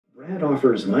Brad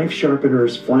offers knife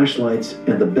sharpeners, flashlights,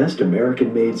 and the best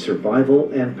American-made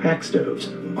survival and pack stoves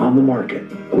on the market.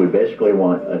 We basically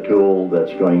want a tool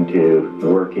that's going to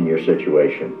work in your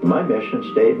situation. My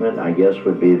mission statement, I guess,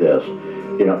 would be this.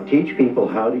 You know, teach people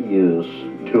how to use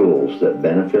tools that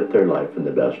benefit their life in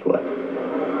the best way.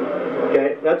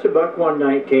 Okay, that's a buck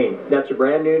 119. That's a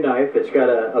brand new knife. It's got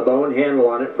a bone handle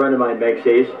on it. A friend of mine makes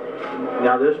these.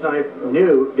 Now this knife,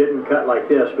 new, didn't cut like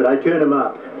this, but I tune them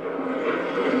up.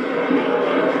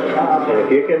 And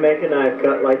if you can make a knife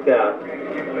cut like that,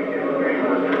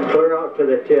 clear out to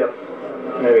the tip,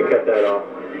 maybe cut that off.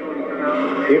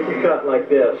 You can cut like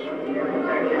this,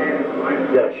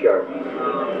 that's sharp.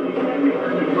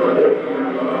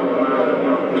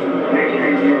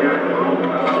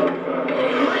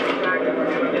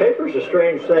 Paper's a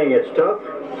strange thing. It's tough,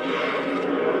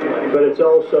 but it's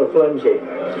also flimsy.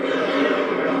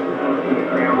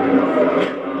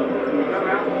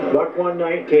 Buck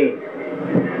 119.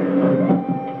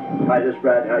 Hi, this is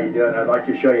Brad. How you doing? I'd like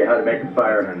to show you how to make a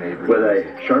fire with a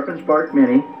Sharpens Spark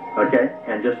Mini, okay,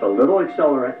 and just a little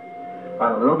accelerant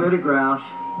on a little bit of grass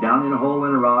down in a hole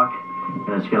in a rock,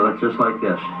 and it's going to look just like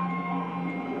this.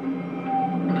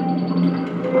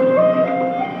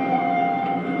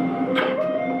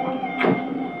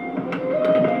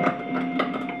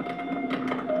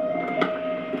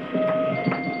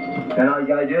 And all you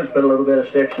gotta do is put a little bit of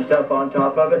sticks and stuff on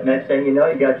top of it. Next thing you know,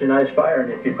 you got your nice fire.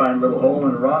 And if you find a little hole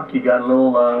in the rock, you got a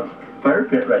little fire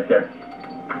pit right there.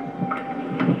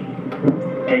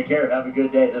 Take care. Have a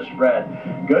good day. This is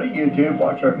Brad. Go to YouTube,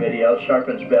 watch our videos,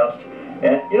 Sharpens Best,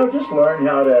 and you know, just learn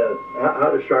how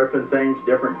to sharpen things,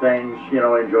 different things. You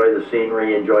know, enjoy the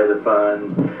scenery, enjoy the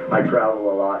fun. I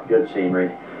travel a lot. Good scenery.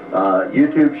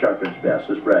 YouTube, Sharpens Best.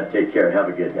 This is Brad. Take care. Have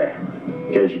a good day.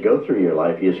 As you go through your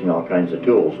life using all kinds of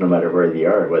tools, no matter where they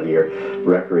are, whether you're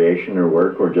recreation or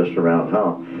work or just around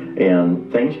home, and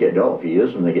things get dull. If you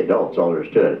use them, they get dull. That's all there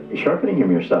is to it. Sharpening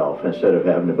them yourself instead of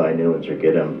having to buy new ones or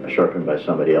get them sharpened by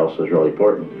somebody else is really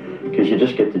important, because you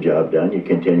just get the job done. You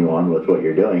continue on with what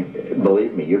you're doing.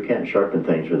 Believe me, you can't sharpen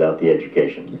things without the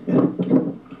education.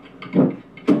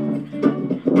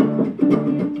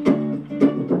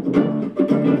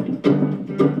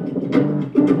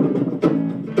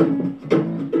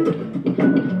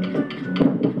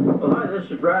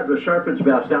 Brad with Sharpens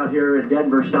Best out here in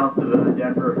Denver, south of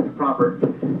Denver proper, to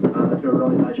a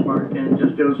really nice park, and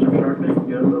just doing some sharpening,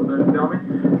 doing a little bit of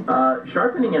filming.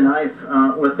 Sharpening a knife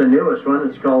with the newest one,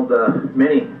 it's called the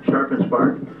Mini Sharpens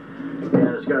Spark, and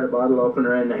it's got a bottle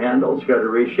opener in the handle. It's got a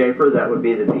reshaper. That would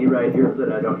be the V right here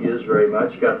that I don't use very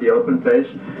much. Got the open face.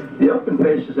 The open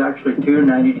face is actually two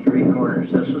 90-degree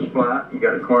corners. This is flat. You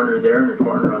got a corner there and a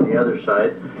corner on the other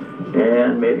side,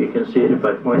 and maybe you can see it if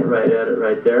I point right at it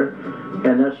right there.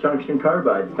 And that's tungsten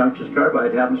carbide. Tungsten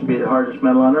carbide happens to be the hardest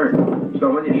metal on earth. So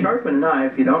when you sharpen a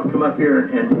knife, you don't come up here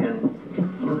and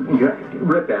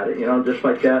rip at it, you know, just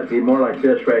like that. It'd be more like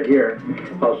this right here.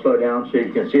 I'll slow down so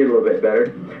you can see it a little bit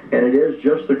better. And it is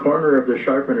just the corner of the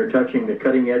sharpener touching the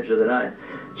cutting edge of the knife.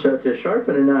 So to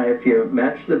sharpen a knife, you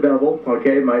match the bevel,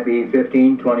 okay, it might be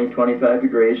 15, 20, 25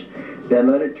 degrees. Then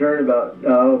let it turn about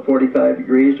 45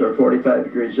 degrees or 45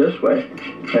 degrees this way,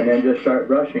 and then just start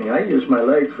brushing. I use my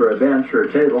leg for a bench or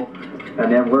a table, and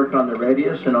then work on the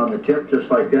radius and on the tip just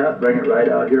like that. Bring it right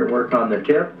out here and work on the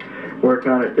tip. Work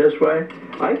on it this way.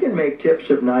 I can make tips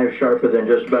of knives sharper than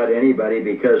just about anybody,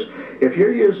 because if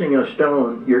you're using a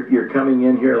stone, you're coming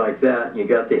in here like that, and you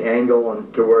got the angle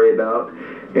to worry about.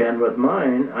 And with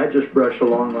mine, I just brush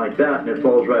along like that, and it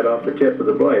falls right off the tip of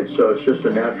the blade, so it's just a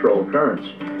natural occurrence.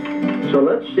 So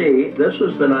let's see, this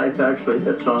is the knife actually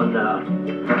that's on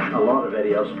a lot of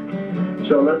videos.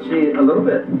 So let's see a little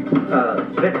bit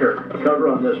thicker cover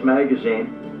on this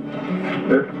magazine.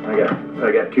 Oops,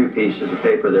 I got two pieces of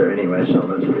paper there anyway, so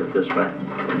let's do it this way.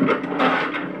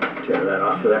 Tear that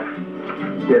off of there.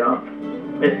 You know,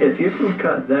 if you can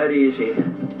cut that easy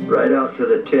right out to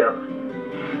the tip,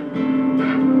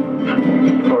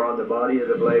 or on the body of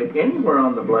the blade, anywhere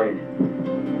on the blade,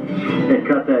 and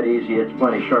cut that easy, it's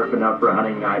plenty sharp enough for a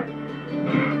hunting knife.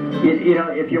 You know,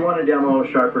 if you want a demo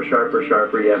sharper,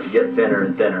 you have to get thinner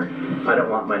and thinner. I don't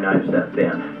want my knives that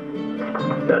thin.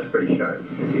 That's pretty sharp.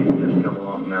 If you can just come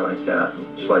along there like that,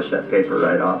 slice that paper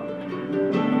right off.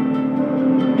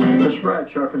 This is Brad,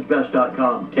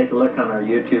 sharpensbest.com. Take a look on our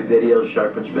YouTube videos,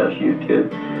 Sharpens Best YouTube.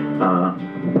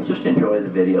 Just enjoy the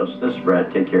videos. This is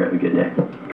Brad. Take care. Have a good day.